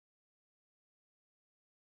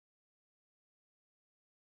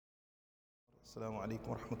Assalamu alaikum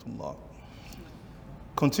wa rahmatullah.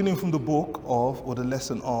 Continuing from the book of, or the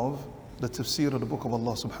lesson of, the tafsir of the book of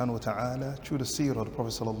Allah subhanahu wa ta'ala through the seerah of the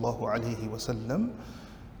Prophet sallallahu alaihi wasallam.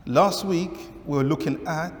 Last week we were looking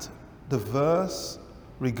at the verse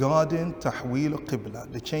regarding tahweel al-qibla,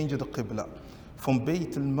 the change of the qibla from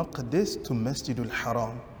Bayt al-Maqdis to Masjid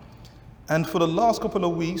al-Haram. And for the last couple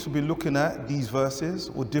of weeks we've been looking at these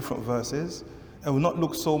verses or different verses, and we'll not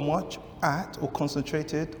look so much at or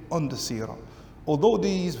concentrated on the seerah. Although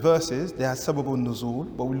these verses, they have sabab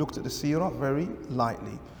al-nuzul, but we looked at the seerah very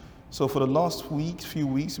lightly. So for the last few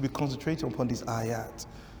weeks, we'll be concentrating upon these ayat.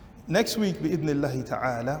 Next week, bi'idhnillahi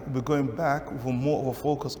ta'ala, we'll be going back with more of a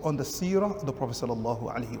focus on the seerah of the Prophet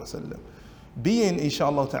sallallahu alaihi wasallam. Being,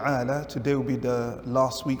 inshallah ta'ala, today will be the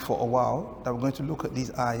last week for a while that we're going to look at these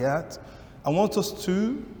ayat. I want us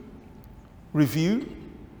to review,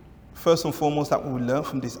 first and foremost, that we will learn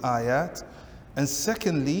from these ayat. And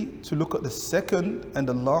secondly, to look at the second and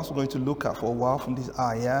the last we're going to look at for a while from these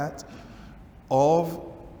ayat of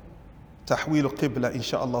tahweel al-qibla,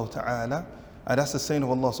 insha'Allah ta'ala. And that's the saying of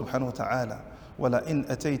Allah subhanahu wa ta'ala. وَلَئِنْ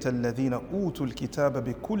أَتَيْتَ الَّذِينَ أُوتُوا الْكِتَابَ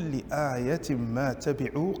بِكُلِّ آيَةٍ مَا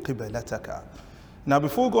تَبِعُوا قِبْلَتَكَ. Now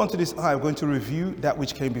before we go on to this ayah, we're going to review that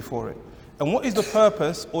which came before it. And what is the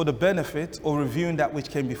purpose or the benefit of reviewing that which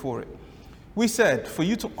came before it? We said, for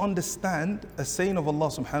you to understand a saying of Allah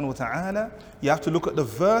subhanahu wa ta'ala, you have to look at the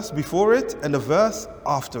verse before it and the verse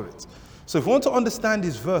after it. So if we want to understand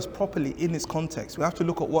this verse properly in its context, we have to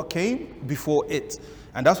look at what came before it.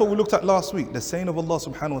 And that's what we looked at last week, the saying of Allah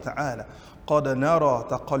subhanahu wa ta'ala, قَدْ نَرَى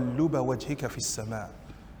تَقَلُّبَ وَجْهِكَ فِي السَّمَاءِ.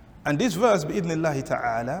 And this verse, bi'idhnillahi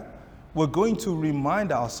ta'ala, we're going to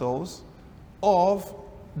remind ourselves of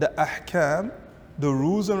the ahkam, the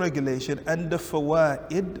rules and regulation, and the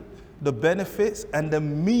fawaid, the benefits and the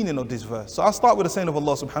meaning of this verse. So I'll start with the saying of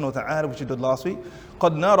Allah subhanahu wa ta'ala, which we did last week.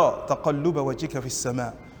 قَدْ نَرَى تَقَلُّبَ وَجْهِكَ فِي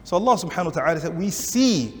السَّمَاءِ. So Allah subhanahu wa ta'ala said, we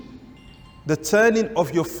see the turning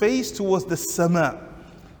of your face towards the sama.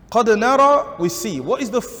 قَدْ نَرَى, we see. What is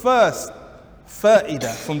the first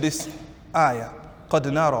fa'idah from this ayah? قَدْ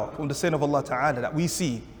نَرَى, from the saying of Allah ta'ala, that we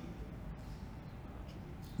see.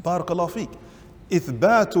 Barakallahu feek.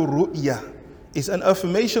 إِثْبَاتُ الرُّؤْيَةِ is an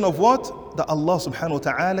affirmation of what? That Allah subhanahu wa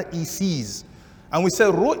ta'ala, He sees. And we say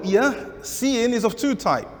ru'ya, seeing, is of two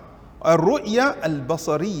types. A ru'ya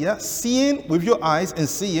al-basariya, seeing with your eyes and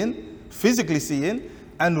seeing, physically seeing.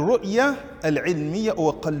 And ru'ya al-ilmiya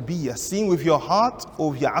or qalbiya, seeing with your heart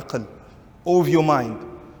or with your aql, or with your mind.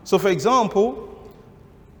 So for example,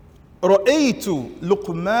 رَأَيْتُ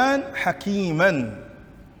لُقْمَانَ حَكِيمًا.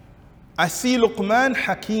 I see Luqman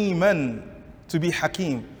hakiman, to be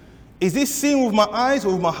hakim. Is this seen with my eyes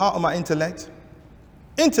or with my heart or my intellect?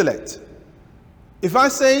 Intellect. If I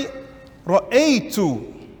say,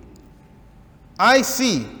 Ra'aytu, I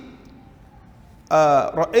see,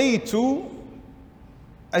 Ra'aytu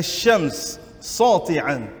ash-shams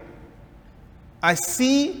sati'an. I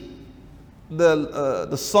see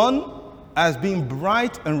the sun as being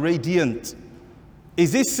bright and radiant.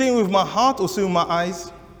 Is this seen with my heart or seen with my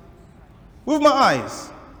eyes? With my eyes.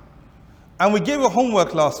 And we gave a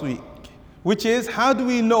homework last week, which is, how do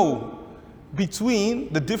we know the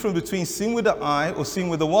difference between seeing with the eye or seeing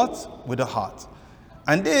with the what? With the heart.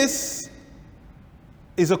 And this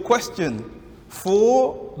is a question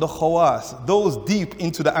for the khawas, those deep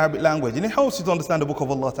into the Arabic language. And it helps you to understand the book of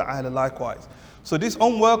Allah Ta'ala likewise. So this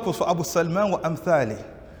homework was for Abu Salman wa Amthali.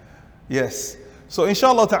 Yes. So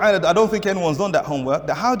inshallah ta'ala, I don't think anyone's done that homework.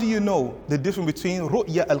 That how do you know the difference between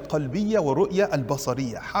ru'ya al-qalbiyya wa ru'ya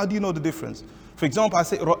al-basariyya? How do you know the difference? For example, I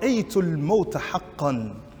say, ra'aytul mawt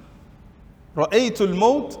haqqan. Ra'aytul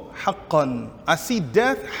mawt haqqan. I see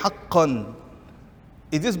death haqqan.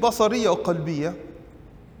 Is this basariyya or qalbiyya?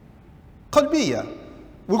 Qalbiyya.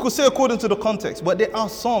 We could say according to the context, but there are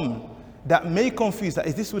some that may confuse that.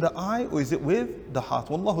 Is this with the eye or is it with the heart?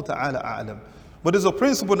 Wallahu ta'ala a'lam. But there's a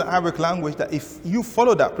principle in the Arabic language that if you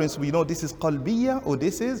follow that principle, you know this is qalbiyya or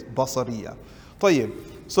this is basariyya. طيب.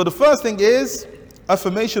 So the first thing is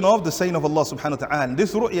affirmation of the saying of Allah subhanahu wa ta'ala.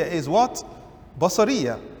 This ru'ya is what?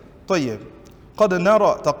 Basariyya. طيب. قَدْ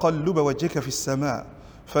نَرَى تَقَلُّبَ وَجْهِكَ فِي السَّمَاءِ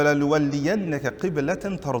فَلَنُوَلِّيَنَّكَ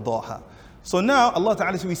قِبْلَةً تَرْضَاهَا. So now Allah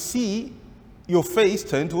ta'ala says, we see your face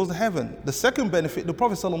turn towards the heaven. The second benefit, the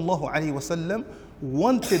Prophet sallallahu alaihi wasallam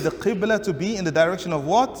wanted the qibla to be in the direction of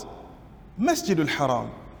what? Masjid al-Haram.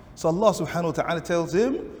 So Allah subhanahu wa ta'ala tells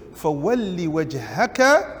him, فَوَلِّ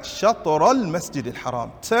وَجْهَكَ شَطْرَ الْمَسْجِدِ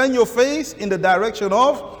الْحَرَامِ. Turn your face in the direction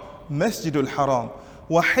of Masjid al-Haram.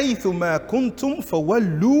 وَحَيْثُ مَا كُنْتُمْ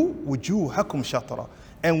فَوَلُّوا وُجُوهَكُمْ شَطْرًا.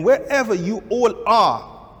 And wherever you all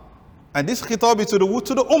are, and this khitab is to the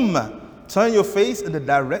ummah, turn your face in the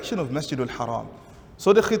direction of Masjid al-Haram.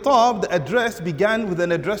 So the khitab, the address, began with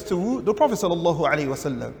an address to who? The Prophet sallallahu alaihi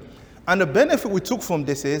wasallam. And the benefit we took from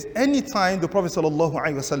this is, anytime the Prophet sallallahu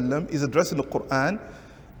alaihi wasallam is addressing the Quran,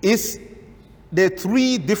 there are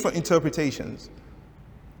three different interpretations.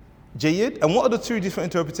 Jayyid. And what are the two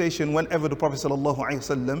different interpretations whenever the Prophet sallallahu alaihi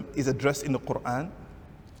wasallam is addressed in the Quran?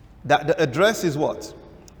 That the address is what?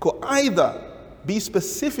 Could either be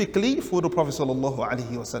specifically for the Prophet sallallahu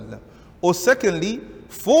alaihi wasallam, or secondly,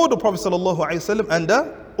 for the Prophet sallallahu alaihi wasallam and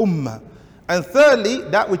the Ummah. And thirdly,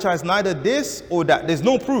 that which has neither this or that. There's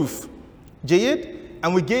no proof. Jayyid.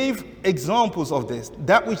 And we gave examples of this.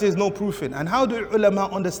 That which there's no proof in. And how do ulama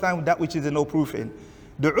understand that which is no proof in?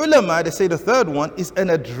 The ulama, they say the third one is an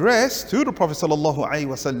address to the Prophet sallallahu alaihi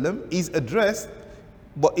wasallam. Is addressed,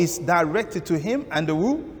 but is directed to him and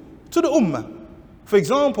to the Ummah. For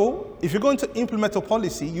example, if you're going to implement a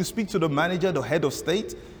policy, you speak to the manager, the head of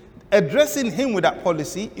state, addressing him with that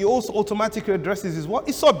policy, he also automatically addresses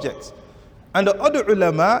his subjects. And the other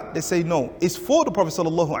ulama, they say no, it's for the Prophet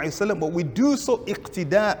sallallahu alaihi wasallam, but we do so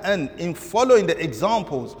iqtida'an, in following the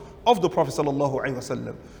examples of the Prophet sallallahu alaihi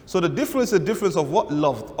wasallam. So the difference of what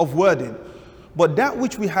loved, of wording. But that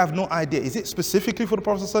which we have no idea, is it specifically for the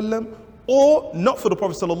Prophet sallallahu alaihi wasallam or not for the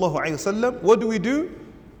Prophet sallallahu alaihi wasallam? What do?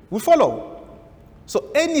 We follow.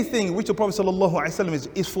 So anything which the Prophet sallallahu alaihi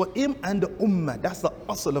wasallam is for him and the ummah. That's the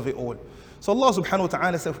asl of it all. So Allah subhanahu wa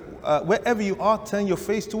ta'ala said, wherever you are, turn your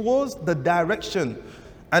face towards the direction.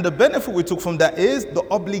 And the benefit we took from that is the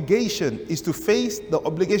obligation to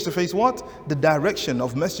face what? The direction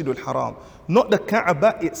of Masjid al-Haram, not the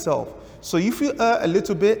Kaaba itself. So if you are a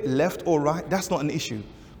little bit left or right, that's not an issue,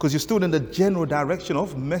 because you're still in the general direction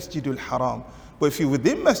of Masjid al-Haram. But if you're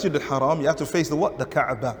within Masjid al-Haram, you have to face the what? The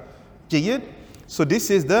Kaaba. Jayyid? So this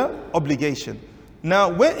is the obligation. Now,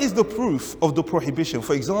 where is the proof of the prohibition?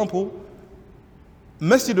 For example,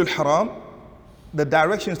 Masjid al-Haram, the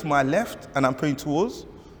direction is to my left and I'm praying towards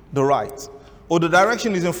the right. Or the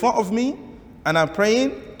direction is in front of me and I'm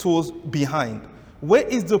praying towards behind. Where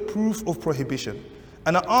is the proof of prohibition?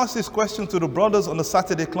 And I asked this question to the brothers on the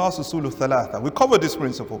Saturday class of Usul al-Thalatha. We covered this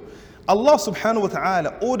principle. Allah subhanahu wa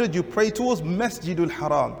ta'ala ordered you pray towards Masjid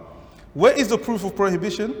al-Haram. Where is the proof of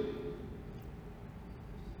prohibition?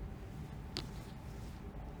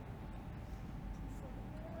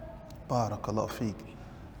 Barakallahu feek.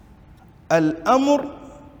 Al-amr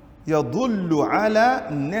yadullu ala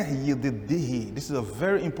nahyi diddihi. This is a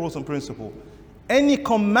very important principle. Any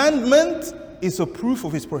commandment is a proof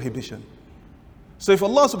of its prohibition. So if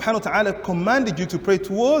Allah subhanahu wa ta'ala commanded you to pray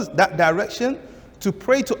towards that direction, to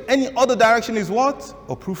pray to any other direction is what?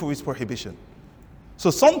 A proof of its prohibition.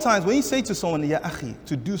 So sometimes when you say to someone, Ya akhi,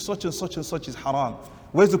 to do such and such and such is haram,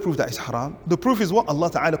 where's the proof that it's haram? The proof is what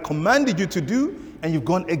Allah ta'ala commanded you to do and you've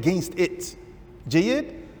gone against it.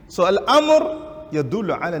 Jayyid? So al-amr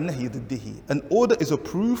yadullu ala nahyi diddihi. An order is a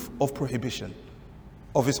proof of prohibition,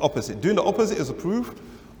 of its opposite. Doing the opposite is a proof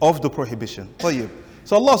of the prohibition. Tayyib.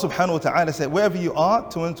 So Allah subhanahu wa ta'ala said, wherever you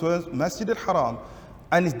are, turn towards Masjid al-Haram.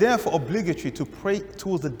 And it's therefore obligatory to pray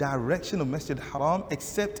towards the direction of Masjid al-Haram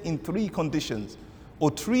except in three conditions or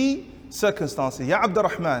three circumstances. Ya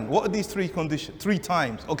Abdurrahman, what are these three conditions, three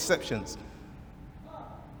times, exceptions?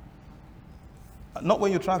 Not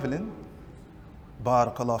when you're traveling.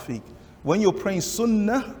 Barakallahu feek. When you're praying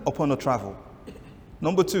sunnah upon a travel.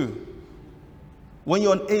 Number two, when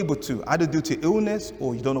you're unable to, either due to illness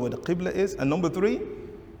or you don't know where the Qibla is. And number three,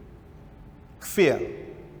 fear.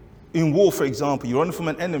 In war, for example, you're running from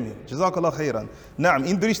an enemy. Jazakallah khairan. Na'am,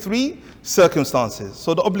 in these three circumstances.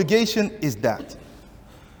 So the obligation is that.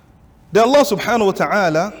 Then Allah subhanahu wa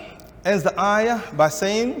ta'ala ends the ayah by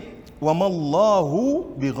saying, وَمَا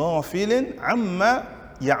اللَّهُ بِغَافِلٍ عَمَّا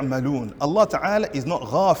يَعْمَلُونَ. Allah ta'ala is not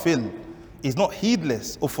ghafil, is not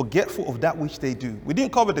heedless or forgetful of that which they do. We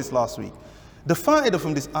didn't cover this last week. The fa'idah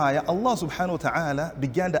from this ayah, Allah subhanahu wa ta'ala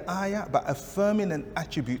began the ayah by affirming an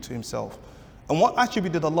attribute to himself. And what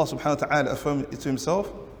attribute did Allah subhanahu wa ta'ala affirm to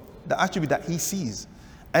himself? The attribute that he sees.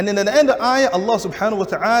 And in the end of the ayah, Allah subhanahu wa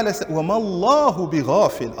ta'ala said, وَمَا اللَّهُ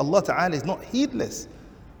بِغَافِلٍ. Allah ta'ala is not heedless,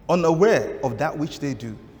 unaware of that which they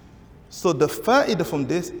do. So the fa'idah from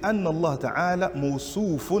this, أَنَّ اللَّهَ تَعَالَى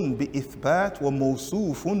مَوْصُوفٌ بِإِثْبَاتٍ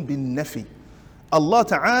وَمَوْصُوفٌ بِالنَّفِي. Allah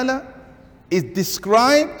ta'ala is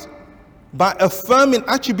described by affirming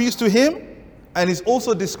attributes to him, and is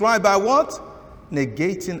also described by what?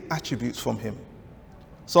 Negating attributes from him.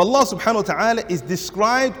 So Allah subhanahu wa ta'ala is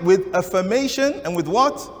described with affirmation and with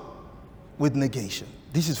what? With negation.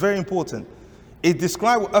 This is very important. It's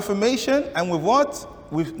described with affirmation and with what?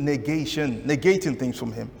 With negation, negating things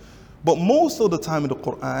from him. But most of the time in the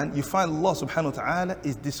Quran, you find Allah subhanahu wa ta'ala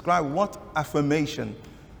is described what? Affirmation.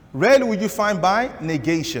 Rarely would you find by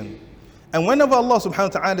negation. And whenever Allah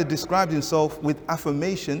subhanahu wa ta'ala describes himself with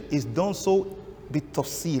affirmation, is done so with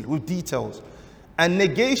tafsil, with details. And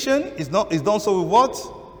negation is done so with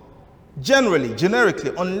what? Generally,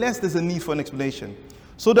 generically, unless there's a need for an explanation.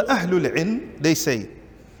 So the Ahlul Ilm, they say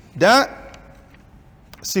that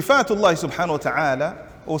Sifatullah subhanahu wa ta'ala,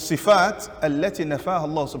 or Sifat allati nafaha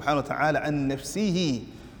Allah subhanahu wa ta'ala an nafsihi,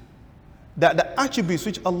 that the attributes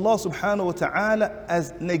which Allah subhanahu wa ta'ala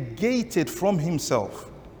has negated from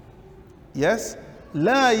himself, yes,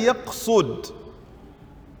 la yaqsud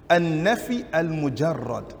an-nafi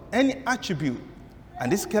al-mujarrad, any attribute.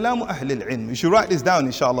 And this is kalamu ahlil ilm. You should write this down,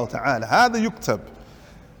 inshallah ta'ala. هذا يكتب.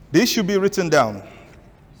 This should be written down.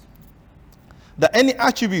 That any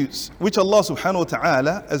attributes which Allah subhanahu wa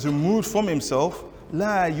ta'ala has removed from himself,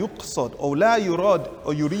 لا يقصد أو لا يراد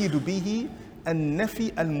أو يريد به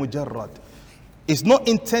النفي المجرد. It's not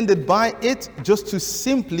intended by it just to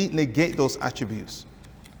simply negate those attributes.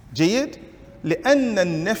 جيد؟ لأن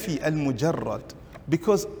النفي المجرد,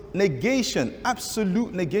 because negation,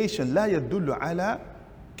 absolute negation, لا يدل على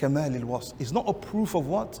كمال الوصف. It's not a proof of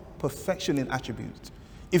what? Perfection in attributes.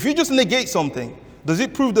 If you just negate something, does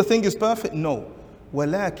it prove the thing is perfect? No.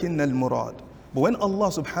 ولكن المراد. But when Allah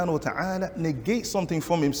subhanahu wa ta'ala negates something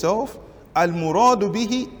from himself, المراد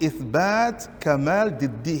به إثبات كمال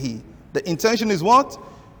ضده. The intention is what?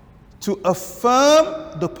 To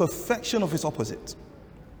affirm the perfection of its opposite.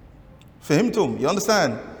 فهمتم? You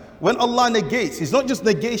understand? When Allah negates, it's not just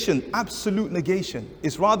negation, absolute negation.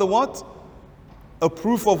 It's rather what? A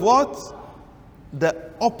proof of what?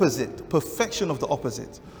 The opposite, perfection of the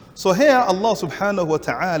opposite. So here Allah subhanahu wa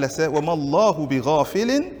ta'ala said, وَمَا اللَّهُ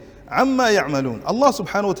بِغَافِلٍ عَمَّا يَعْمَلُونَ. Allah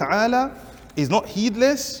subhanahu wa ta'ala is not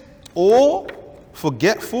heedless or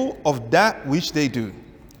forgetful of that which they do.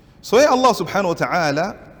 So here Allah subhanahu wa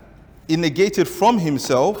ta'ala is negated from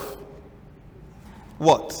himself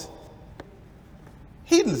what?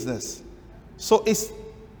 Heedlessness. So it's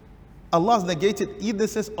Allah's negated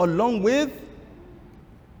heedlessness along with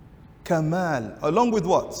Kamal. Along with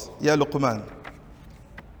what? Ya Luqman.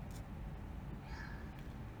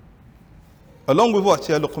 Along with what?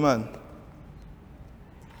 Ya Luqman.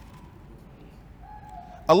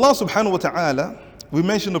 Allah subhanahu wa ta'ala, we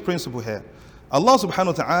mentioned the principle here. Allah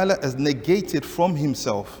subhanahu wa ta'ala has negated from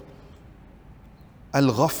himself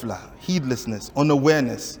al-ghafla, heedlessness,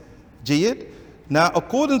 unawareness. Jayid? Now,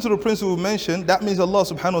 according to the principle we mentioned, that means Allah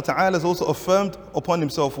subhanahu wa ta'ala has also affirmed upon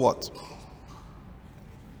himself what?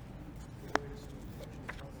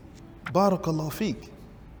 Barakallahu feek.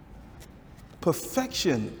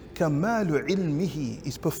 Perfection, kamalu ilmihi,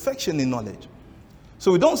 is perfection in knowledge.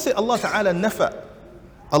 So we don't say Allah ta'ala nafa.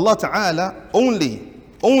 Allah ta'ala only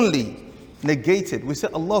negated. We say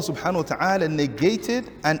Allah subhanahu wa ta'ala negated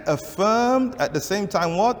and affirmed at the same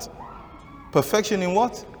time what? Perfection in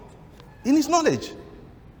what? In his knowledge.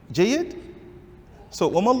 Jayid? So,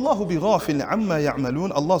 وَمَا اللَّهُ بِغَافِلٍ عَمَّا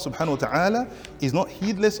يَعْمَلُونَ. Allah subhanahu wa ta'ala is not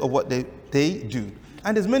heedless of what they do.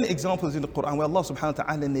 And there's many examples in the Quran where Allah subhanahu wa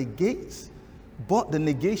ta'ala negates, but the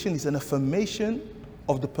negation is an affirmation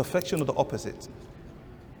of the perfection of the opposite.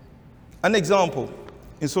 An example,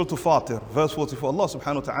 in Surah Al-Fatir, verse 44, Allah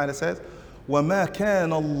subhanahu wa ta'ala says, وَمَا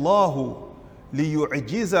كَانَ اللَّهُ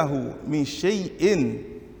لِيُعْجِزَهُ مِنْ شَيْءٍ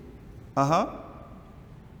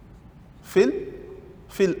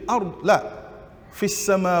في الأرض لا في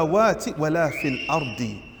السماوات ولا في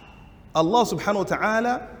الأرض. Allah subhanahu wa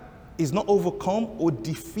ta'ala is not overcome or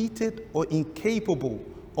defeated or incapable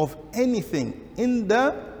of anything in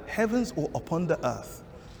the heavens or upon the earth.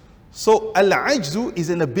 So al-ajzu is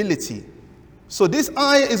an ability. So this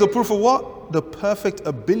ayah is a proof of what? The perfect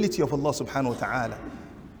ability of Allah subhanahu wa ta'ala.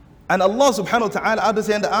 And Allah subhanahu wa ta'ala, how does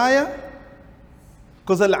he end the ayah?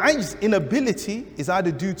 Because al-ajz, inability, is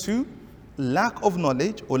either due to lack of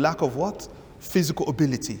knowledge or lack of what? Physical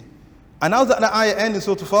ability. And how's that the ayah end in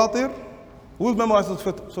Surah Al-Fatir? Who's memorized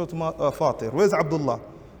Surah Al-Fatir? Where's Abdullah?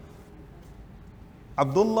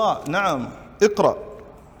 Abdullah, naam, Iqra.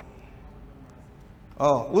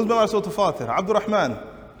 Oh, who's memorized Surah Al-Fatir? Abdul Rahman.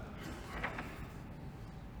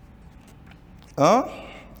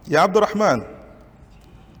 Ya Abdul Rahman.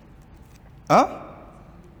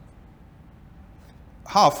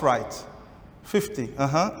 Half right. 50.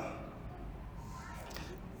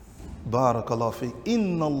 Barakallahu fi.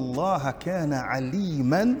 Inna Allah kana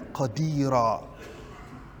aliman qadira.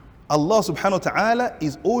 Allah subhanahu wa ta'ala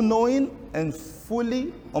is all-knowing and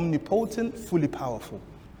fully omnipotent, fully powerful.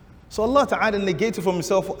 So Allah ta'ala negated from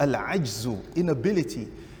himself al-ajzu, inability.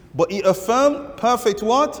 But he affirmed perfect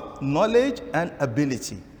what? Knowledge and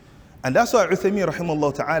ability. And that's why Uthaymeen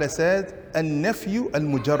rahimahullah ta'ala said, النفي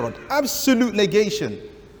المجرد, absolute negation.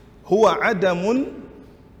 هو عدم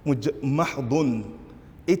محض.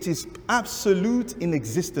 It is absolute in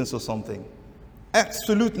existence or something.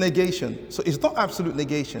 Absolute negation. So it's not absolute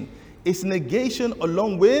negation. It's negation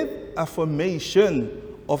along with affirmation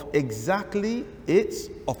of exactly its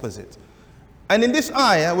opposite. And in this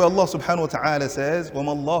ayah where Allah subhanahu wa ta'ala says,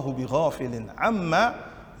 وَمَا اللَّهُ بِغَافِلٍ عَمَّا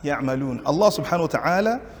يَعْمَلُونَ, Allah subhanahu wa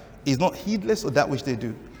ta'ala is not heedless of that which they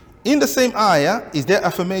do. In the same ayah is their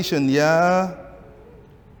affirmation, Ya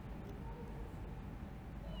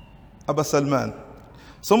Abu Salman.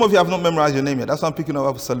 Some of you have not memorized your name yet. That's why I'm picking up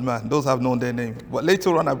Abu Salman. Those have known their name. But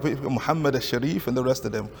later on I pick Muhammad al-Sharif and the rest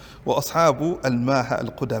of them. وَأَصْحَابُ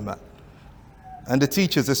الْمَاهَ الْقُدَمَى. And the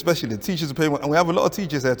teachers, especially the teachers, and we have a lot of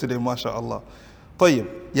teachers here today, mashallah.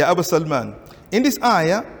 طيب, Ya Abu Salman. In this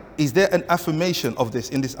ayah, is there an affirmation of this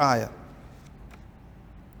in this ayah?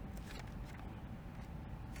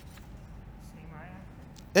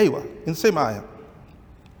 Aywa, in the same ayah.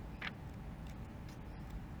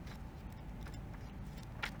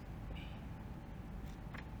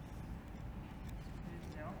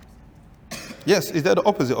 Yes, is that the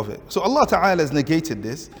opposite of it? So Allah Ta'ala has negated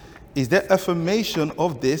this. Is there affirmation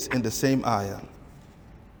of this in the same ayah?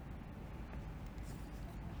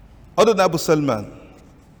 Other than Abu Salman.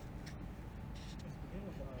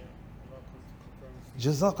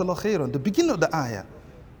 Jazakallah khairan. The beginning of the ayah.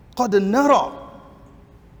 قَدْ نَرَى.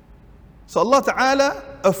 So Allah Ta'ala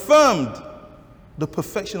affirmed the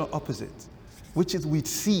perfection of opposite, which is we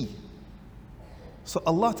see. So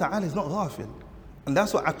Allah Ta'ala is not ghafil. And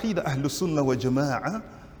that's what Aqidah Ahlus Sunnah wa Jama'ah,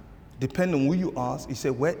 depending on who you ask, you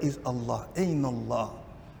say, where is Allah? Ain Allah.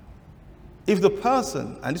 If the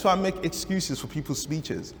person, and this is why I make excuses for people's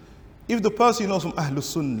speeches, if the person you know from Ahlus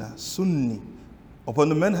Sunnah, Sunni, upon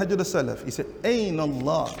the manhaj of the Salaf, he said, Ain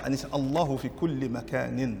Allah, and he said, Allahu fi kulli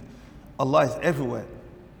makanin. Allah is everywhere.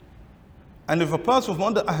 And if a person from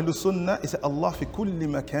under Ahlus Sunnah, he said, Allah fi kulli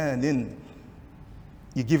makanin,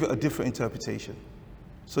 you give it a different interpretation.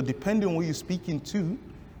 So depending on who you're speaking to,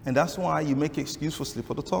 and that's why you make excuse for slip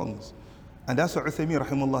of the tongues. And that's what Uthaymeen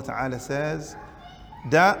rahimahullah ta'ala says,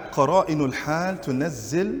 that qara'inul hal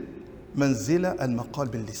tunazzil manzila al-maqal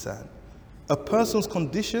bil-lisan. A person's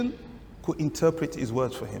condition could interpret his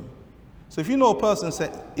words for him. So if you know a person say,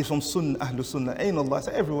 is from Sunnah, Ahlus Sunnah, Ain Allah,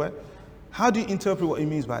 say everywhere, how do you interpret what he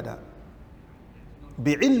means by that?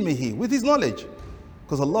 Bi'ilmihi, with his knowledge.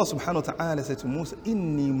 Because Allah subhanahu wa ta'ala said to Musa,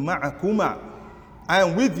 Inni ma'akuma, I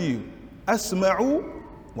am with you. Asma'u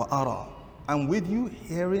wa ara. I'm with you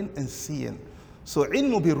hearing and seeing. So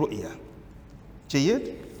ilmu bi ru'ya.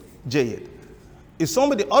 Jayyid? Jayyid. If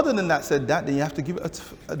somebody other than that said that, then you have to give it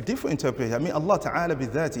a different interpretation. I mean, Allah ta'ala bi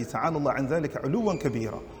dhati, ta'ala Allah an dhalika uluwan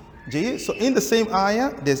kabira. Jayyid? So in the same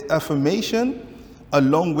ayah, there's affirmation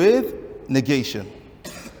along with negation.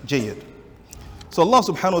 Jayyid. So Allah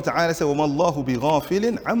subhanahu wa ta'ala said, وَمَا اللَّهُ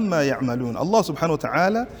بِغَافِلٍ عَمَّا يَعْمَلُونَ. Allah subhanahu wa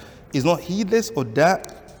ta'ala is not heedless of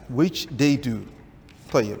that which they do.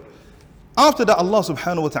 طيب. After that, Allah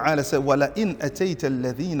subhanahu wa ta'ala said, وَلَئِنْ أَتَيْتَ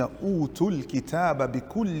الَّذِينَ أُوتُوا الْكِتَابَ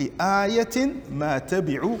بِكُلِّ آيَةٍ مَا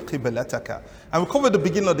تَبِعُوا قِبْلَتَكَ. And we covered the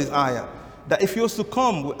beginning of this ayah, that if you was to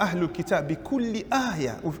come with Ahlul Kitab, بِكُلِّ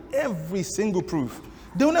آيَةٍ, with every single proof,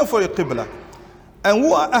 they will never follow your Qibla. And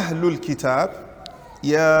who are Ahlul Kitab?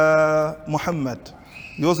 Ya Muhammad.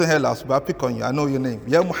 You wasn't here last, but I pick on you. I know your name.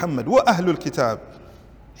 Ya Muhammad. Who are Ahlul Kitab?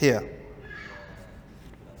 Here.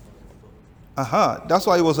 Aha, that's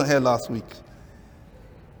why he wasn't here last week.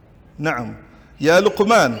 Na'am. Ya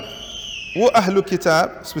Luqman. Who are Ahlul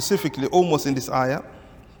Kitab, specifically, almost in this ayah?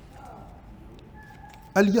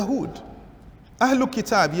 Al-Yahud. Ahlul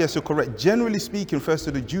Kitab, yes, you're correct. Generally speaking, refers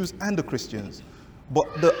to the Jews and the Christians.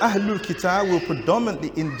 But the Ahlul Kitab will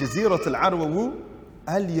predominantly in Jazirat al-Arab,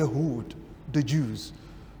 Al-Yahud, the Jews.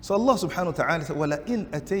 So Allah subhanahu wa ta'ala said, وَلَئِنْ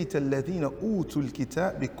أَتَيْتَ الَّذِينَ أُوتُوا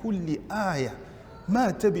الْكِتَابِ بِكُلِّ آيَةٍ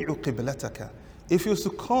مَا تَبِعُوا قِبْلَتَكَ. If you was to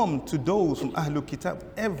come to those from Ahlul Kitab,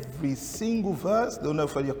 every single verse, they'll never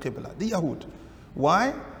follow your Qibla. The Yahud.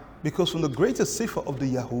 Why? Because from the greatest sifah of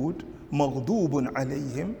the Yahud, مَغْضُوبٌ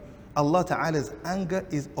عَلَيْهِمْ, Allah Ta'ala's anger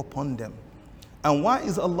is upon them. And why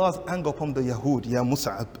is Allah's anger upon the Yahud, Ya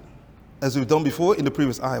Mus'ab? As we've done before in the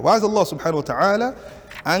previous ayah. Why is Allah subhanahu wa ta'ala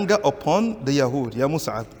anger upon the Yahud, Ya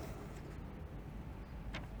Mus'ab?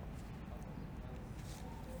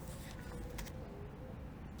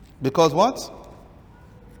 Because what?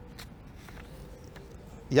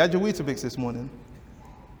 You had your Weetabix this morning.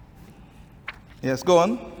 Yes, go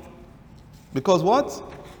on. Because what?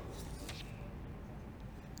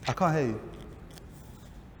 I can't hear you.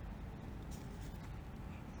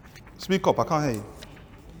 Speak up, I can't hear you.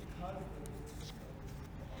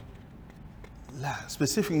 La,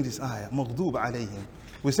 specifically in this ayah, maghdub alayhim.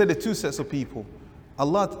 We said the two sets of people.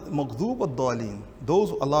 Allah, maghdub wa dalin.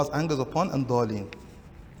 Those Allah's anger is upon and dalin.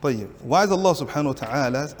 طيب. Why is Allah subhanahu wa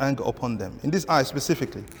ta'ala's anger upon them? In this ayah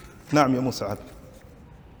specifically. Na'am ya Musa'ab.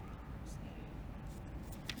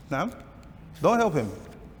 Na'am? Don't help him.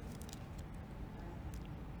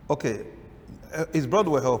 Okay. His brother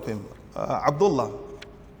will help him. Abdullah.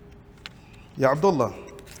 Ya Abdullah.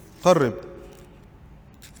 قرب.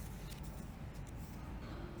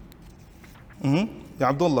 Ya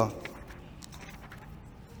Abdullah.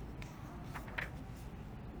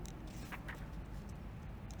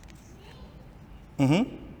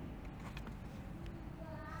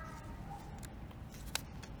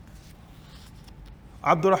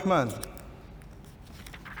 Abdul Rahman.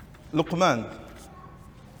 Luqman.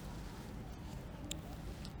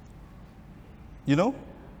 You know?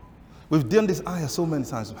 We've done this ayah so many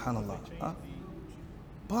times, subhanAllah.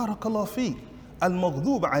 Barakallah fi.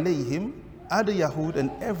 Al-maghdub alayhim are the Yahud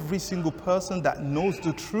and every single person that knows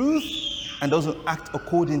the truth and doesn't act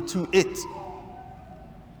according to it.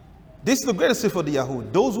 This is the greatest sin for the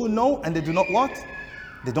Yahud. Those who know and they do not what?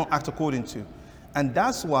 They don't act according to. And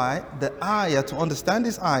that's why the ayah, to understand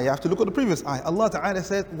this ayah, you have to look at the previous ayah. Allah Ta'ala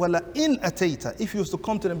said, وَلَا إِنْ أَتَيْتَ. If you used to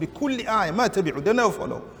come to them, بِكُلِّ آيَةٍ مَا تَبِعُوا. They never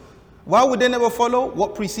follow. Why would they never follow?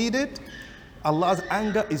 What preceded? Allah's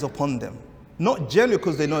anger is upon them. Not generally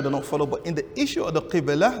because they know they don't follow, but in the issue of the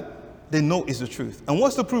Qibla, they know is the truth. And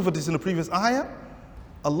what's the proof of this in the previous ayah?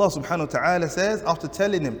 Allah subhanahu wa ta'ala says, after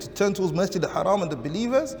telling him to turn towards Masjid al-Haram and the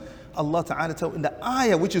believers, Allah Ta'ala tells in the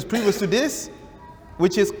ayah which is previous to this,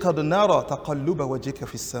 which is قَدْ نَرَى تَقَلُّبَ وَجِهِكَ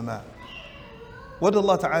فِي السَّمَاءِ. What did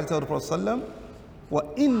Allah Ta'ala tell the Prophet sallam?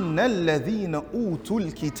 وَإِنَّ الَّذِينَ أُوتُوا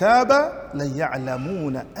الْكِتَابَ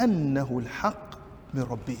لَيَعْلَمُونَ أَنَّهُ الْحَقُّ مِنْ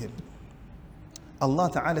رَبِّهِمْ. Allah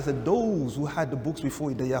Ta'ala said, those who had the books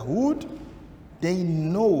before the Yahud, they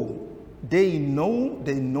know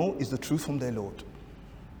is the truth from their Lord.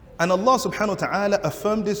 And Allah Subhanahu wa Ta'ala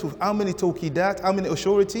affirmed this with how many tawqidat, how many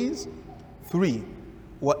assurities? 3.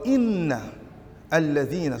 وَإِنَّ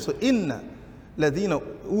الَّذِينَ. So inna الَّذِينَ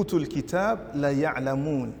أُوتُوا الْكِتَابَ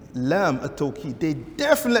لَيَعْلَمُونَ. Lam at-tawqid. They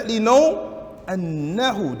definitely know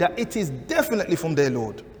أَنَّهُ, that it is definitely from their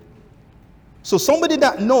Lord. So somebody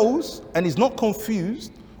that knows and is not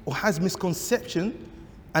confused or has misconception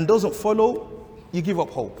and doesn't follow, you give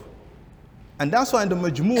up hope. And that's why in the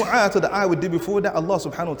majmu'ah to the ayah we did before that, Allah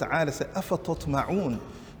subhanahu wa ta'ala said, أَفَتَطْمَعُونَ.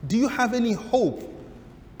 Do you have any hope?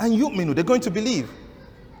 And yu'minu, they're going to believe.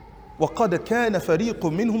 وَقَدْ كَانَ فَرِيقٌ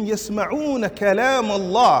مِّنْهُمْ يَسْمَعُونَ كَلَامَ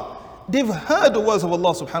اللَّهِ. They've heard the words of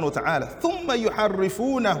Allah subhanahu wa ta'ala. ثُمَّ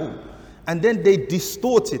يُحَرِّفُونَهُ. And then they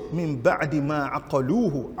distort it. مِن بَعْدِ مَا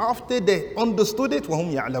عَقَلُوهُ. After they understood it,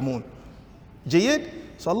 وَهُمْ يَعْلَمُونَ. Jayyid?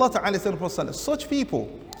 So Allah ta'ala said to the Prophet, such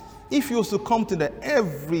people, if you was to come to the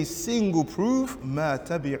every single proof, مَا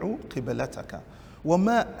تَبِعُوا قِبْلَتَكَ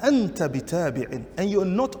وَمَا أَنْتَ بِتَابِعٍ. And you're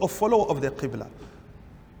not a follower of their qibla.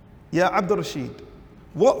 Ya Abdul Rashid,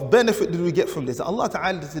 what benefit did we get from this? Allah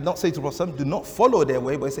Ta'ala did not say to the Prophet, do not follow their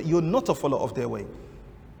way, but he said, you're not a follower of their way.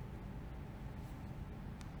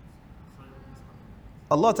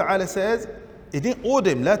 Allah Ta'ala says, He didn't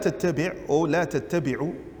order him, لا تتبع or لا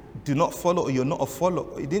تتبعوا, do not follow, or you're not a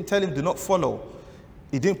follower. He didn't tell him, do not follow.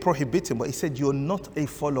 He didn't prohibit him, but he said, you're not a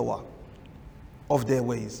follower of their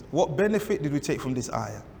ways. What benefit did we take from this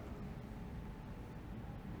ayah?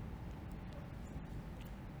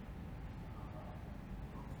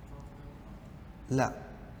 La.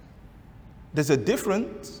 There's a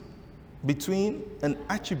difference between an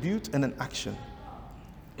attribute and an action.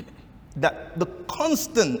 That the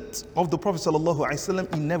constant of the Prophet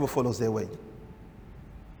ﷺ, he never follows their way.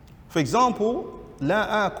 For example,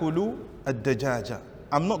 لا آكل الدجاجة.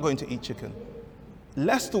 I'm not going to eat chicken.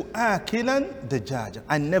 لست آكلا دجاجة.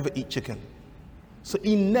 I never eat chicken. So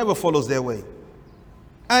he never follows their way.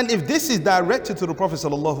 And if this is directed to the Prophet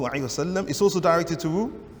ﷺ, it's also directed to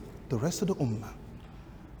who? The rest of the ummah.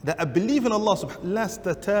 That a belief in Allah subhanahu wa ta'ala,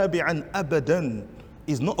 لست تابعا أبدا,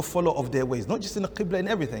 is not a follower of their ways, not just in the qibla and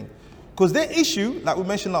everything. Because their issue, like we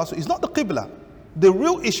mentioned last week, is not the qibla. The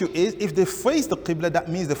real issue is if they face the qibla, that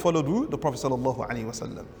means they followed who? The Prophet sallallahu alaihi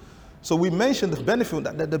wasallam. So we mentioned the benefit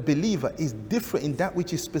that the believer is different in that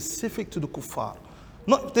which is specific to the kuffar.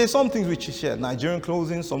 Not, there's some things which is shared, Nigerian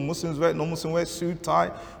clothing, some Muslims wear, non-Muslims wear, suit,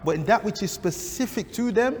 tie, but in that which is specific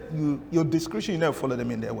to them, your discretion, you never follow them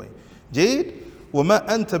in their way. Jade, وَمَا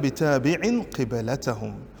أَنْتَ بِتَابِعٍ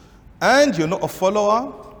قِبَلَتَهُمْ. And you're not a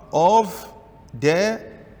follower of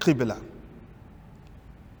their qibla.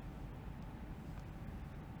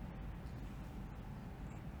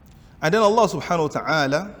 And then Allah subhanahu wa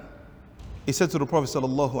ta'ala He said to the Prophet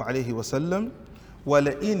sallallahu alaihi wasallam,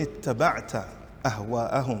 وَلَئِنِ اتَّبَعْتَ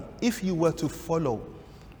أَهْوَاءَهُمْ. If you were to follow.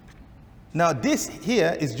 Now this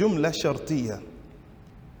here is jumla shartiyya,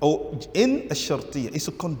 or in a shartiyya. It's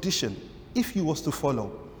a condition. If you was to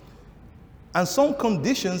follow. And some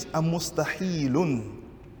conditions are mustahilun.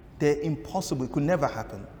 They're impossible. It could never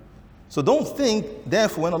happen. So don't think,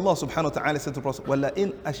 therefore, when Allah subhanahu wa ta'ala said to the Prophet,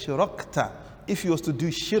 وَلَئِنْ أَشْرَكْتَ, if you was to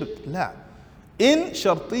do shirk, la. In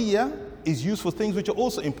shartiyya is used for things which are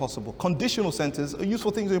also impossible. Conditional sentences are used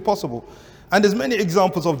for things that are impossible. And there's many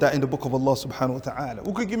examples of that in the book of Allah subhanahu wa ta'ala.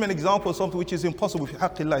 We could give an example of something which is impossible fi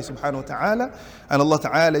haqqillahi subhanahu wa ta'ala, and Allah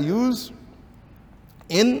ta'ala use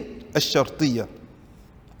in ash-shartiyya.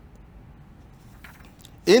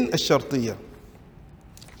 In ash-shartiyya.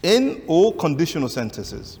 In or conditional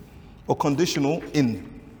sentences. Or conditional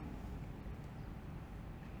in.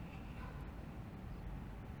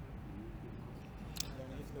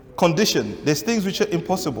 Condition. There's things which are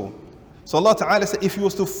impossible. So Allah Ta'ala said, if you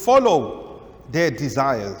was to follow their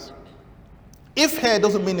desires. If here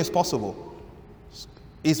doesn't mean it's possible.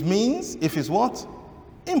 It means if it's what?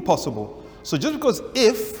 Impossible. So just because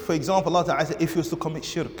if, for example, Allah Ta'ala said, if you was to commit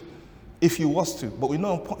shirk, if you was to, but we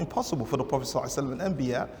know impossible for the Prophet Sallallahu Alaihi Wasallam and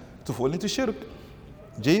Anbiya to fall into shirk.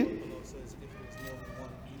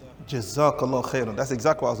 Jazakallah khairan. That's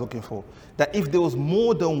exactly what I was looking for. That if there was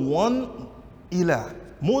more than one ilah,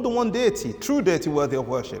 more than one deity, true deity worthy of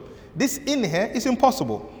worship, this in here is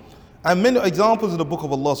impossible. And many examples in the book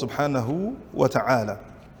of Allah subhanahu wa ta'ala.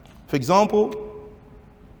 For example,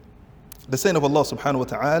 the saying of Allah subhanahu wa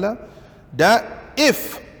ta'ala, that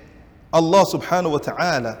if Allah subhanahu wa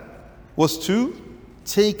ta'ala was to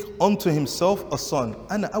take unto himself a son,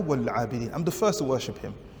 ana awwal al-abidin, I'm the first to worship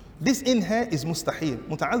him. This in here is mustahil,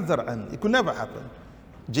 muta'azzar an. It could never happen.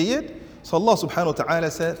 Jayyid? So Allah subhanahu wa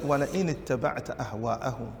ta'ala said, وَلَئِنِ اتَّبَعْتَ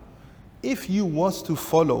أَهْوَاءَهُمْ. If you was to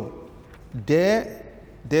follow their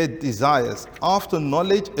desires after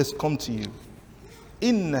knowledge has come to you,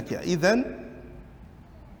 إِنَّكَ إِذَنْ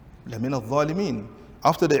لَمِنَ الظَّالِمِينَ.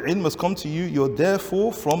 After the ilm has come to you, you're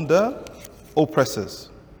therefore from the oppressors.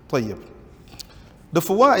 طيب. The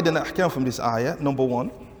fawaid and ahkam from this ayah, number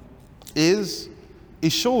one, is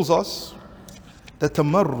it shows us the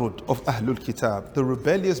tamarrud of Ahlul Kitab, the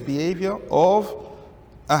rebellious behavior of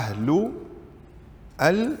Ahlul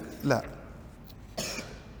al-La.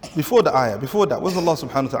 Before the ayah, before that, what does Allah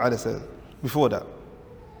subhanahu wa ta'ala say? Before that.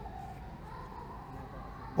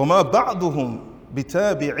 وَمَا بَعْضُهُمْ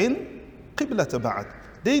بِتَابِعٍ قِبْلَةَ بَعْضٍ.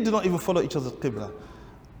 They do not even follow each other's qibla.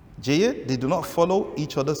 Jayyid, they do not follow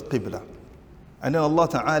each other's qibla. And then Allah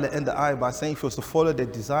Ta'ala end the ayah by saying, if you was to follow their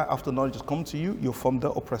desire after knowledge has come to you, you're from the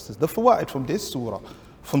oppressors. The fawaid from this surah,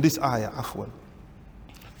 from this ayah, afwan.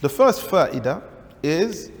 The first fa'idah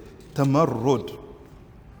is tamarrud,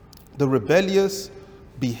 the rebellious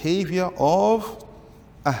behavior of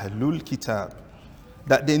Ahlul Kitab.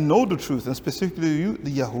 That they know the truth, and specifically you, the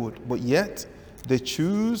Yahud, but yet they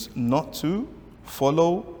choose not to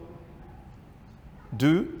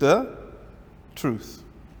do the truth.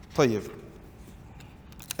 طيب.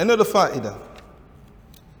 Another fa'idah.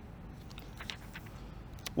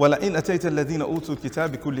 وَلَئِنْ أَتَيْتَ الَّذِينَ أُوتُوا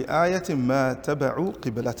الْكِتَابِ بِكُلِّ آيَةٍ مَا تَبَعُوا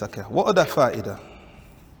قِبْلَتَكَ. What other fa'idah?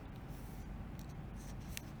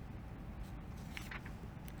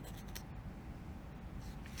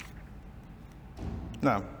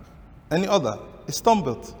 نعم. Any other?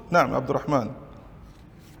 Istambat. نعم, Abdul Rahman.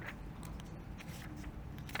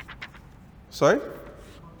 Sorry?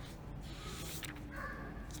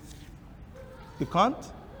 You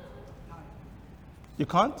can't? You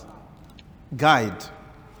can't? Guide.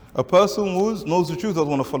 A person who knows the truth doesn't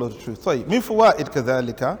want to follow the truth. طيب. من فوائد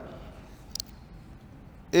كذلك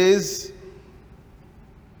is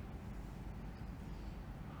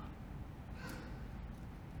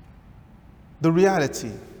the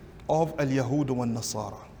reality of al-Yahud wa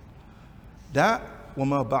al-Nasara. That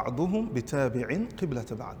وَمَا بَعْضُهُمْ بِتَابِعٍ قِبْلَةَ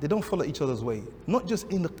بَعْضٍ. They don't follow each other's way. Not just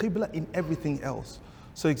in the qibla, in everything else.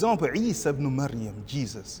 So example, Isa ibn Maryam,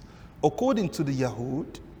 Jesus. According to the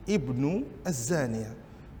Yahud, Ibn az-Zaniya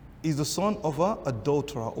is the son of an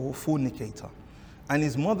adulterer or fornicator. And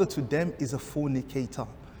his mother to them is a fornicator.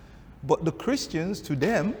 But the Christians, to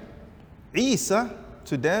them, Isa,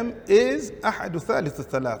 to them, is أحد ثالث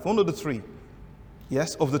الثلاث, one of the three.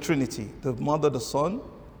 Yes, of the Trinity. The mother, the son,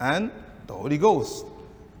 and the Holy Ghost.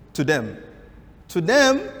 To them. To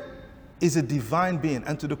them is a divine being.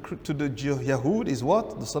 And to the Yahud is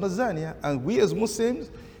what? The son of Zaniya. And we as Muslims,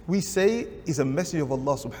 we say is a message of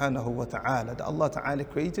Allah subhanahu wa ta'ala. That Allah ta'ala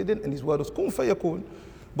created it and his word was kun fayakun.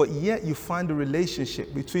 But yet you find the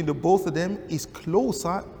relationship between the both of them is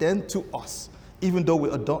closer than to us. even though we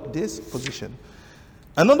adopt this position.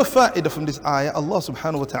 Another fa'idah from this ayah, Allah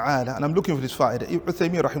subhanahu wa ta'ala, and I'm looking for this fa'idah, Ibn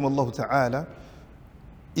Uthaymeen rahimahullah ta'ala,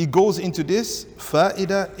 he goes into this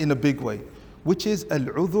fa'idah in a big way, which is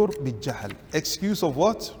al-udhur bil-jahl, excuse of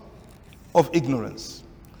what? Of ignorance.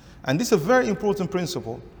 And this is a very important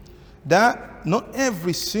principle, that not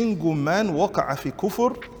every single man waqa'a fi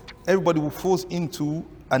kufr, everybody who falls into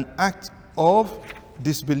an act of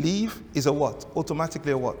disbelief is a what?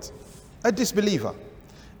 Automatically a what? A disbeliever.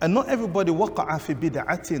 And not everybody waqa'a fi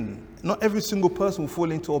bid'atin, not every single person who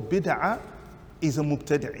falls into a bid'ah is a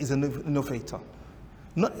mubtadi', is an innovator.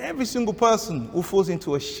 Not every single person who falls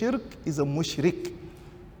into a shirk is a mushrik.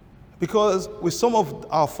 Because with some of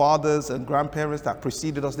our fathers and grandparents that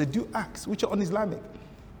preceded us, they do acts which are un-Islamic.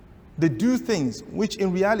 They do things which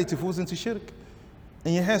in reality falls into shirk.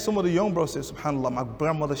 And you hear some of the young brothers say, subhanAllah, my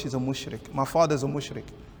grandmother, she's a mushrik. My father's a mushrik.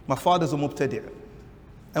 My father's a mubtadi'.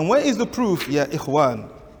 And where is the proof? Ya ikhwan,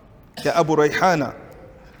 ya Abu Rayhana.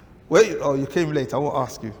 Oh, you came late, I won't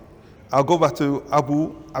ask you. I'll go back to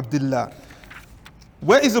Abu Abdullah.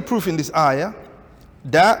 Where is the proof in this ayah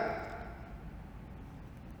that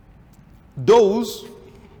those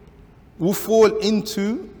who fall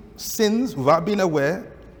into sins without being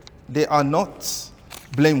aware, they are not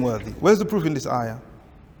blameworthy? Where's the proof in this ayah?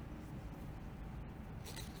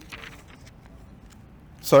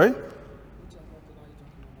 Sorry?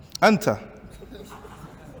 Anta.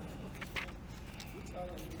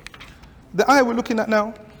 The ayah we're looking at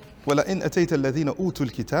now. وَلَئِنْ أَتَيْتَ الَّذِينَ أُوتُوا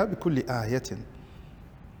الْكِتَابِ بِكُلِّ آيَةٍ.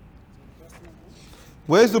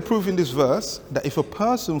 Where's the proof in this verse that if a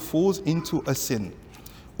person falls into a sin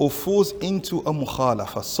or falls into a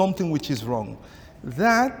mukhalafa, something which is wrong,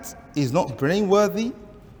 that is not blameworthy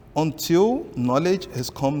until knowledge has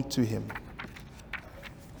come to him?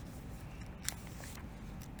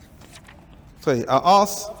 Sorry, I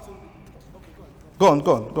asked. Go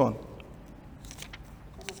on.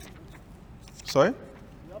 Sorry?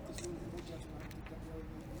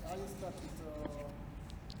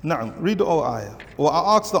 Na'am, read the whole ayah. Or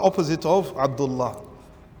I asked the opposite of Abdullah.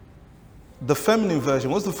 The feminine version.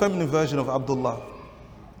 What's the feminine version of Abdullah?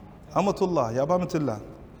 Amatullah, ya Abamatullah.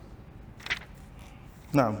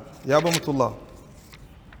 Na'am, ya Abamatullah.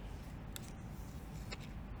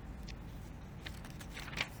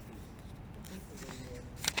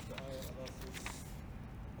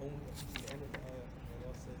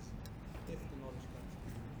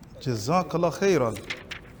 Jazakallah khairan.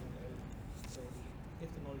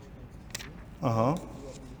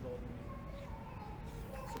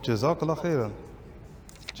 Jazakallah khairan.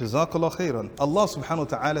 Jazakallah khairan. Allah subhanahu wa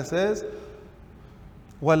ta'ala says,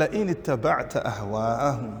 وَلَئِنِ اتَّبَعْتَ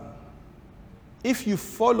أَهْوَاءَهُمْ. If you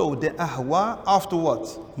follow the ahwa after what?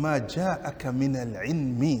 مَا جَاءَكَ مِنَ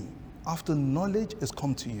الْعِلْمِ. After knowledge has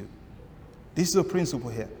come to you. This is a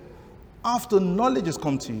principle here. After knowledge has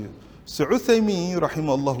come to you. So Uthaymeen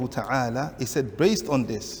rahimahullah ta'ala, he said based on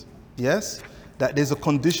this, yes, that there's a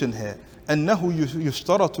condition here. أنه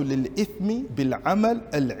يشترط للإثم بالعمل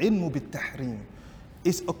العلم بالتحريم.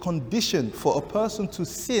 It's a condition for a person to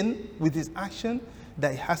sin with his action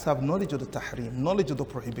that he has to have knowledge of the tahrim, knowledge of the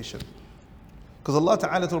prohibition. Because Allah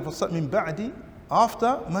Ta'ala told the Prophet, min ba'di,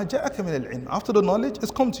 after ma ja'aka min al-ilm, after the knowledge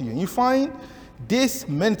has come to you. And you find this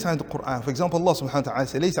many times in the Quran. For example, Allah Subhanahu wa Ta'ala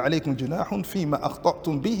says, ليس عليكم جناح فيما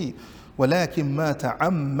أخطأتم به ولكن ما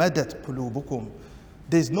تعمدت قلوبكم.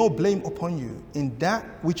 There's no blame upon you in that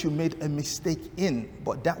which you made a mistake in,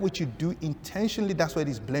 but that which you do intentionally, that's why it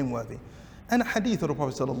is blameworthy. And a hadith of the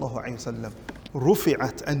Prophet sallallahu alaihi wasallam,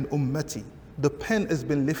 rufi'at an ummati, the pen has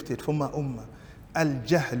been lifted for my ummah.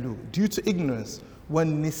 Al-jahlu, due to ignorance.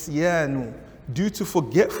 Wa-nisyanu, due to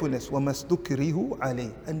forgetfulness. Wa-mastukrihu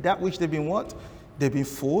alayh, and that which they've been what? They've been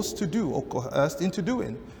forced to do or coerced into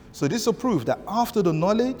doing. So this will prove that after the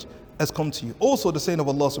knowledge has come to you. Also the saying of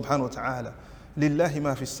Allah subhanahu wa ta'ala, لله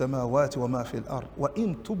ما في السماوات وما في الأرض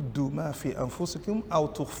وإن تبدوا ما في أنفسكم أو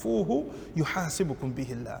تخفوه يحاسبكم به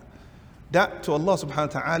الله. That to Allah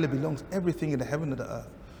subhanahu wa ta'ala belongs everything in the heaven and the earth.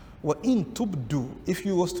 وَإِن تُبْدُوا, if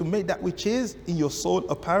you was to make that which is in your soul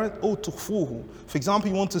apparent, أو تخفوه. For example,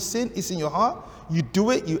 you want to sin, it's in your heart, you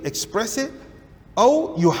do it, you express it,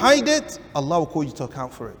 or you hide it, Allah will call you to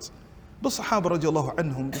account for it. The Sahaba radiallahu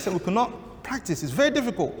anhum, they said we cannot practice, it's very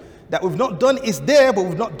difficult. That we've not done it's there, but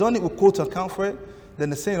we've not done it, we'll call to account for it. Then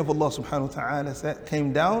the saying of Allah subhanahu wa ta'ala said,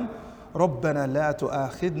 came down, رَبَّنَا لَا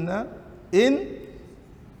تُآخِذْنَا إِن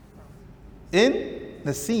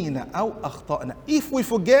نَسِينَا أَوْ أَخْطَأْنَا. If we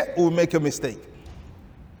forget or we make a mistake.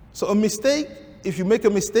 So a mistake, if you make a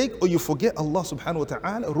mistake or you forget, Allah subhanahu wa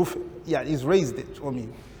ta'ala, He's raised it from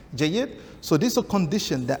you. Jayyid? So this is a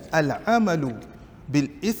condition that al-amalu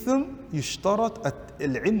بالإثم يشترط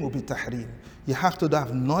العلم بالتحريم. You have to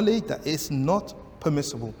have knowledge that it's not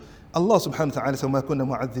permissible. Allah subhanahu wa ta'ala said, وَمَا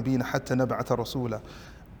كُنَّا مُعَذِّبِينَ حَتَّى نَبْعَثَ رَسُولًا.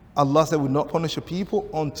 Allah said, we will not punish a people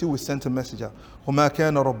until we send a messenger. وَمَا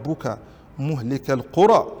كَانَ رَبُّكَ مُهْلِكَ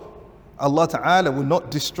الْقُرَى. Allah Ta'ala will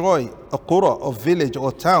not destroy a qura, or village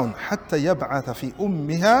or town, حَتَّى يَبْعَثَ فِي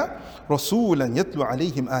أُمِّهَا رَسُولًا يَتْلُ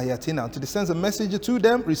عَلَيْهِمْ آيَاتِنَا, until He sends a messenger to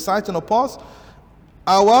them, reciting upon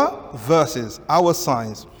our verses, our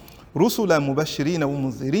signs. رُسُلًا مُبَشِّرِينَ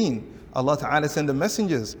وَمُنذِرِينَ. Allah Ta'ala send the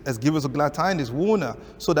messengers as givers of glad tidings, warner,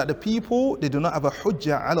 so that the people, they do not have a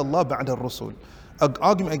hujjah ala Allah ba'da ar-rusul, an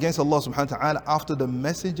argument against Allah subhanahu wa ta'ala after the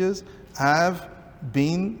messengers have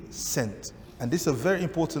been sent. And this is a very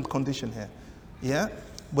important condition here. Yeah?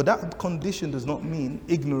 But that condition does not mean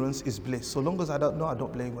ignorance is bliss. So long as I don't know, I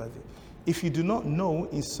don't blameworthy. If you do not know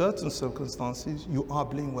in certain circumstances, you are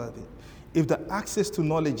blameworthy. If the access to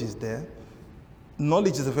knowledge is there,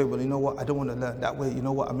 knowledge is available. You know what? I don't want to learn that way. You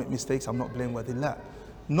know what? I make mistakes. I'm not blameworthy.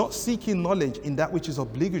 Not seeking knowledge in that which is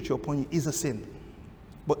obligatory upon you is a sin.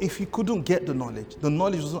 But if you couldn't get the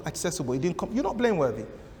knowledge was not accessible, it didn't come, you're not blameworthy.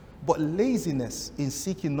 But laziness in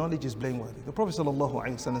seeking knowledge is blameworthy. The Prophet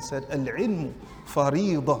ﷺ said, Al-ilmu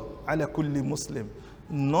faridah ala kulli Muslim.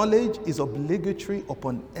 Knowledge is obligatory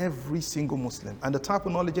upon every single Muslim. And the type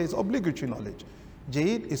of knowledge is obligatory knowledge.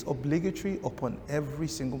 Jade is obligatory upon every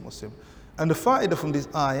single Muslim. And the fa'idah from this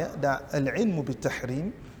ayah, that al-ilmu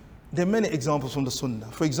bit-tahrim, there are many examples from the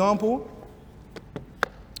Sunnah. For example,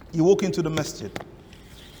 you walk into the masjid.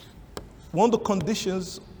 One of the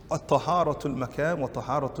conditions of taharatul makan wa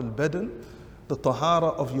taharatul badan, the tahara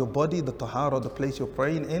of your body, the tahara of the place you're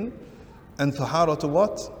praying in, and tahara to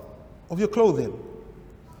what? Of your clothing.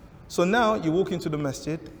 So now you walk into the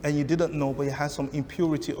masjid and you didn't know, but you had some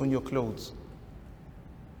impurity on your clothes.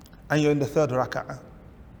 And you're in the third rak'ah.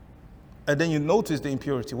 And then you notice the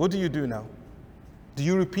impurity. What do you do now? Do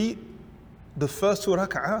you repeat the first two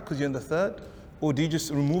rak'ah because you're in the third? Or do you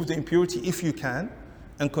just remove the impurity if you can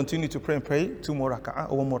and continue to pray and pray 2 more rak'ah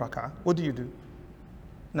or 1 more rak'ah? What do you do?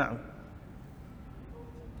 Now,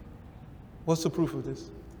 what's the proof of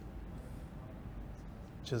this?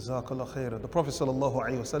 Jazakallah khairah. The Prophet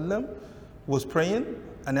ﷺ was praying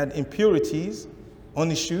and had impurities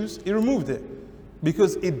on his shoes. He removed it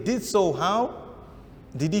because it did so how?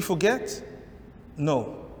 Did he forget?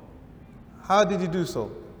 No. How did he do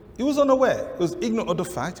so? He was unaware. He was ignorant of the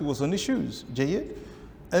fact he was on his shoes. Jayyid.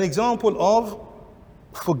 An example of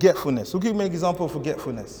forgetfulness. Who give me an example of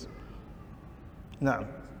forgetfulness? Now,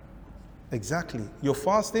 exactly. You're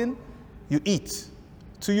fasting, you eat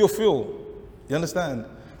to your full. You understand?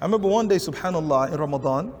 I remember one day, subhanallah, in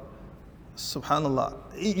Ramadan, subhanallah,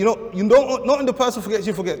 you don't, not in the person forgets,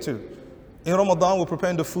 you forget too. In Ramadan, we're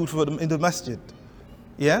preparing the food for them in the masjid.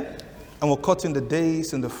 Yeah? And we're cutting the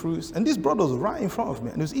dates and the fruits. And this brother was right in front of me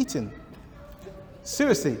and he was eating.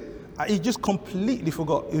 Seriously. He just completely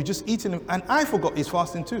forgot. He was just eating. And I forgot he's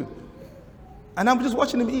fasting too. And I'm just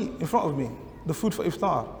watching him eat in front of me. The food for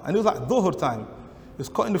iftar. And it was like dhuhr time. He was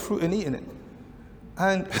cutting the fruit and eating it.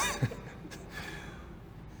 And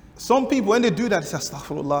some people, when they do that, they say,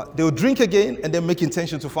 astaghfirullah. They will drink again and then make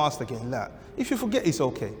intention to fast again. La. If you forget, it's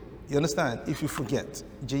okay. You understand? If you forget.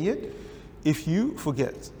 Jayyid? If you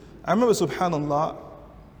forget. I remember, subhanallah,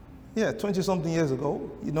 20-something years ago,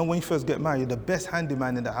 when you first get married, you're the best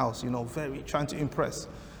handyman in the house, very trying to impress.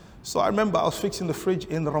 So I remember I was fixing the fridge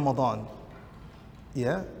in Ramadan.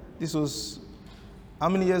 Yeah? This was, how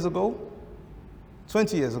many years ago?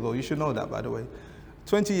 20 years ago. You should know that, by the way.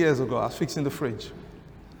 20 years ago, I was fixing the fridge.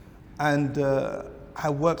 And I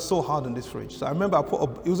worked so hard on this fridge. So I remember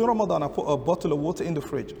it was in Ramadan, I put a bottle of water in the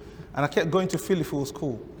fridge. And I kept going to fill if it was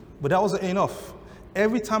cool. But that wasn't enough.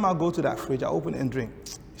 Every time I go to that fridge, I open it and drink.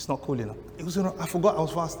 It's not cool enough. I forgot I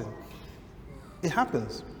was fasting. It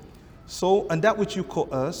happens. So, and that which you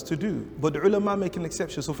coerce to do. But the ulama make an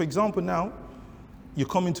exception. So for example now, you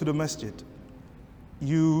come into the masjid.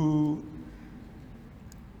 You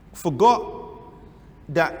forgot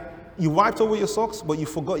that you wiped over your socks, but you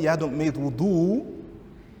forgot you hadn't made wudu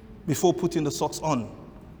before putting the socks on.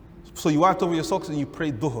 So you wiped over your socks and you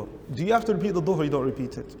prayed dhuhr. Do you have to repeat the dhuhr or you don't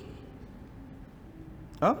repeat it?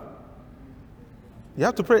 Huh? You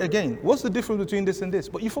have to pray again. What's the difference between this and this?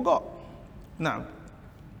 But you forgot. Now.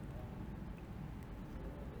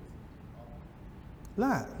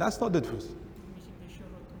 La, that's not the difference.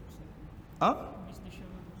 Huh?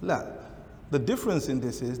 La. The difference in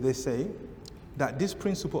this is they say that this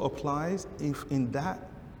principle applies if in that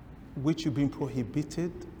which you've been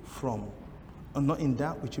prohibited from, and not in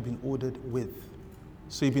that which you've been ordered with.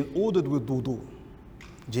 So you've been ordered with wudu.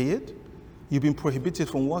 Jayyid? You've been prohibited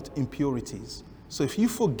from what? Impurities. So if you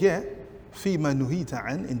forget فيما نهيت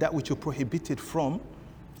عن, in that which you're prohibited from,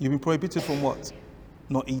 you've been prohibited from what?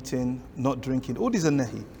 Not eating, not drinking. All these are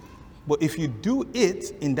nahi. But if you do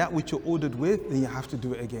it in that which you're ordered with, then you have to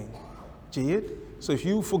do it again. Jayid? So if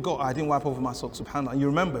you forgot, I didn't wipe over my socks, subhanAllah, and you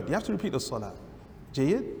remembered, you have to repeat the salah.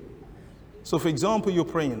 Jayid? So for example, you're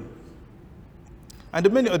praying. And the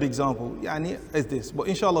many other examples, yani, is this. But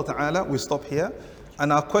inshallah ta'ala, we'll stop here.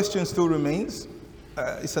 And our question still remains.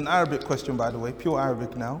 It's an Arabic question, by the way, pure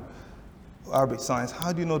Arabic now. Arabic science.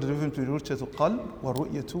 How do you know the difference between ru'yatul qalb wa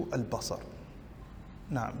ru'yatul al-basar?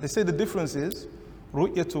 Now, they say the difference is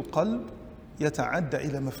ru'yatul qalb yata'adda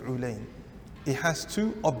ila maf'ulayn. It has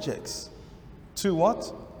two objects. Two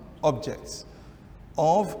what? Objects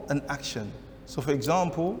of an action. So for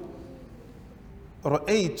example,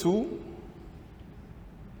 ra'aytu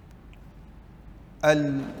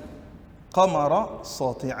al-qamara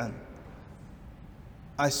sati'an.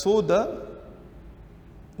 I saw the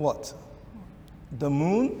what? The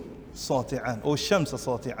moon sati'an, or shamsa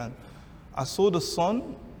sati'an. I saw the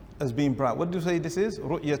sun as being bright. What do you say this is?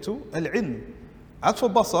 Ru'yatu al-ilm. As for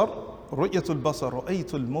basar, ru'yatu al-basar,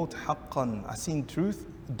 ra'aytu al-maut haqqan. I seen truth,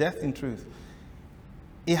 death in truth.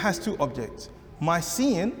 It has two objects. My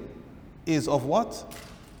seeing is of what?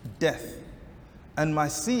 Death. And my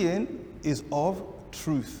seeing is of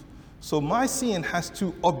truth. So my seeing has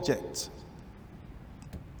two objects.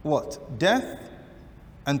 What? Death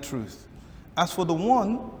and truth. As for the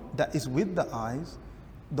one that is with the eyes,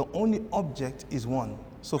 the only object is one.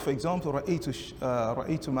 So for example,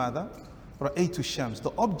 ra'aytu mada? Ra'aytu shams.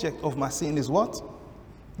 The object of my seeing is what?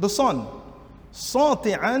 The sun.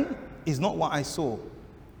 Sati'an is not what I saw.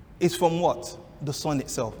 It's from what? The sun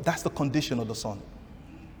itself. That's the condition of the sun.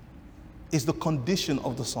 It's the condition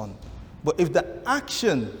of the sun. But if the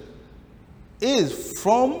action is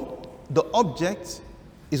from the object,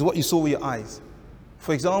 is what you saw with your eyes.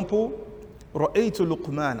 For example, Ra'aytu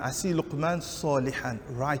Luqman. I see Luqman salihan,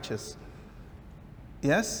 righteous.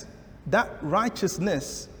 Yes? That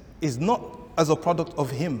righteousness is not as a product of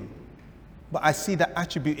him, but I see that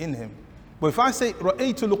attribute in him. But if I say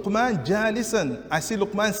Ra'aytu Luqman jalisan, I see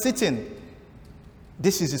Luqman sitting,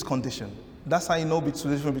 this is his condition. That's how you know the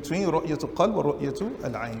difference between Ru'yatul Qalb wa Ru'yatul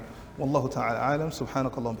Al-Ayn. Wallahu ta'ala alam.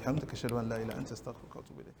 Subhanakallahumma bihamdika ashhadu an la ilaha illa anta astaghfiruka wa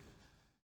atubu ilayk.